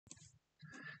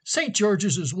St.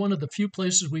 George's is one of the few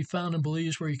places we found in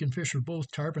Belize where you can fish for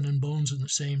both tarpon and bones in the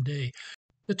same day.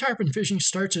 The tarpon fishing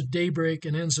starts at daybreak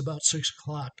and ends about 6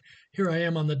 o'clock. Here I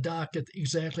am on the dock at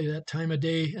exactly that time of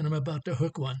day, and I'm about to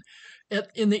hook one.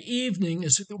 In the evening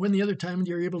is when the other time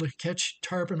you're able to catch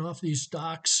tarpon off these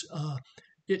docks.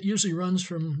 It usually runs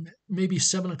from maybe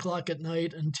 7 o'clock at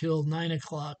night until 9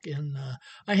 o'clock, and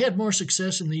I had more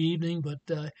success in the evening, but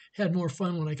had more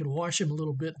fun when I could watch them a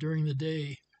little bit during the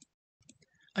day.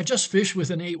 I just fish with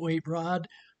an 8 weight rod,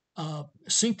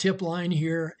 sink tip line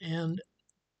here, and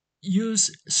use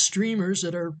streamers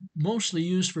that are mostly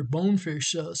used for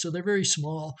bonefish. So they're very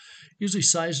small, usually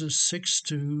sizes 6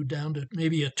 to down to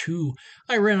maybe a 2.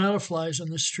 I ran out of flies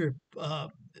on this trip.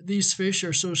 These fish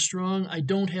are so strong, I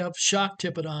don't have shock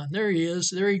tippet on. There he is.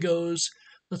 There he goes.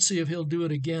 Let's see if he'll do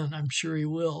it again. I'm sure he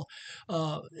will.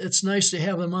 It's nice to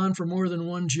have them on for more than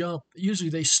one jump.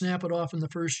 Usually they snap it off in the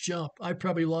first jump. I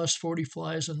probably lost 40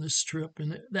 flies on this trip,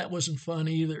 and that wasn't fun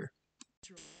either.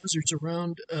 Hazards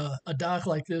around a dock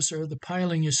like this are the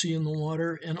piling you see in the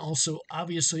water, and also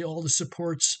obviously all the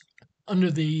supports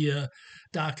under the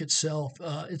dock itself.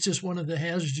 It's just one of the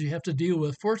hazards you have to deal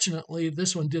with. Fortunately,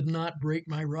 this one did not break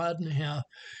my rod in half.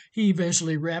 He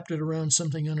eventually wrapped it around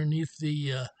something underneath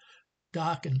the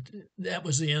dock, and that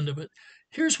was the end of it.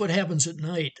 Here's what happens at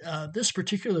night. This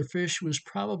particular fish was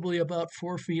probably about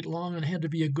 4 feet long and had to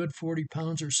be a good 40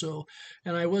 pounds or so.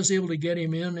 And I was able to get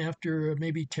him in after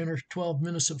maybe 10 or 12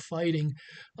 minutes of fighting.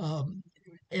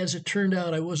 As it turned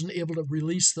out, I wasn't able to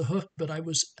release the hook, but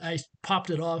I popped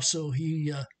it off, so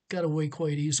he got away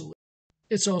quite easily.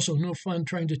 It's also no fun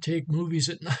trying to take movies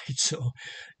at night, so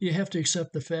you have to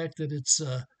accept the fact that it's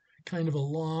kind of a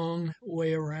long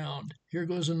way around. Here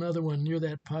goes another one near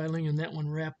that piling, and that one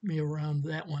wrapped me around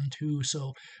that one too.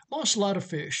 So lost a lot of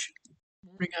fish.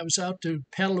 Morning, I was out to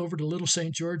paddle over to Little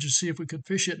St. George to see if we could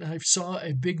fish it, and I saw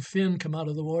a big fin come out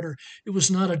of the water. It was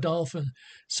not a dolphin,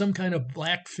 some kind of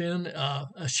black fin,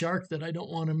 a shark that I don't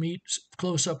want to meet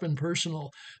close up and personal.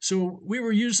 So we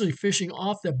were usually fishing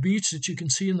off the beach that you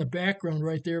can see in the background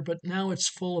right there, but now it's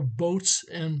full of boats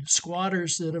and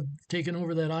squatters that have taken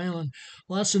over that island.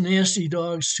 Lots of nasty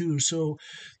dogs too. So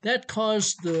that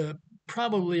caused the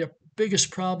probably a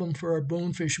biggest problem for our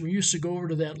bonefish. We used to go over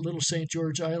to that Little St.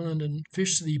 George Island and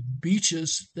fish the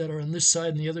beaches that are on this side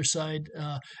and the other side.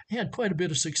 Had quite a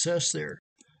bit of success there.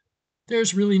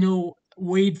 There's really no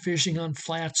wade fishing on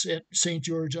flats at St.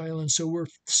 George Island, so we're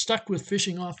stuck with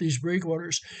fishing off these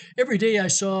breakwaters. Every day I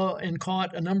saw and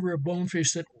caught a number of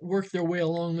bonefish that worked their way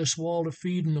along this wall to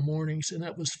feed in the mornings, and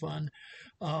that was fun.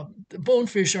 The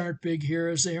bonefish aren't big here,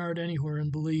 as they aren't anywhere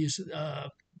in Belize.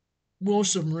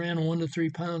 Most of them ran 1 to 3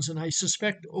 pounds, and I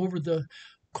suspect over the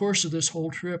course of this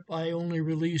whole trip, I only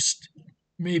released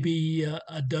maybe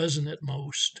a dozen at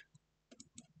most.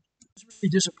 It's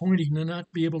really disappointing to not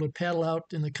be able to paddle out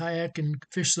in the kayak and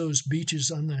fish those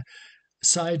beaches on the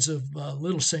sides of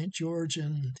Little St. George,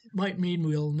 and it might mean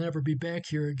we'll never be back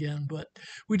here again. But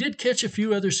we did catch a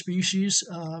few other species.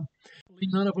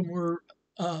 None of them were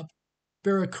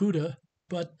barracuda,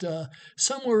 but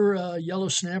some were yellow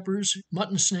snappers,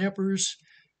 mutton snappers,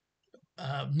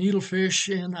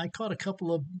 needlefish, and I caught a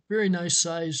couple of very nice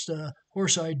sized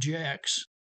horse-eyed jacks.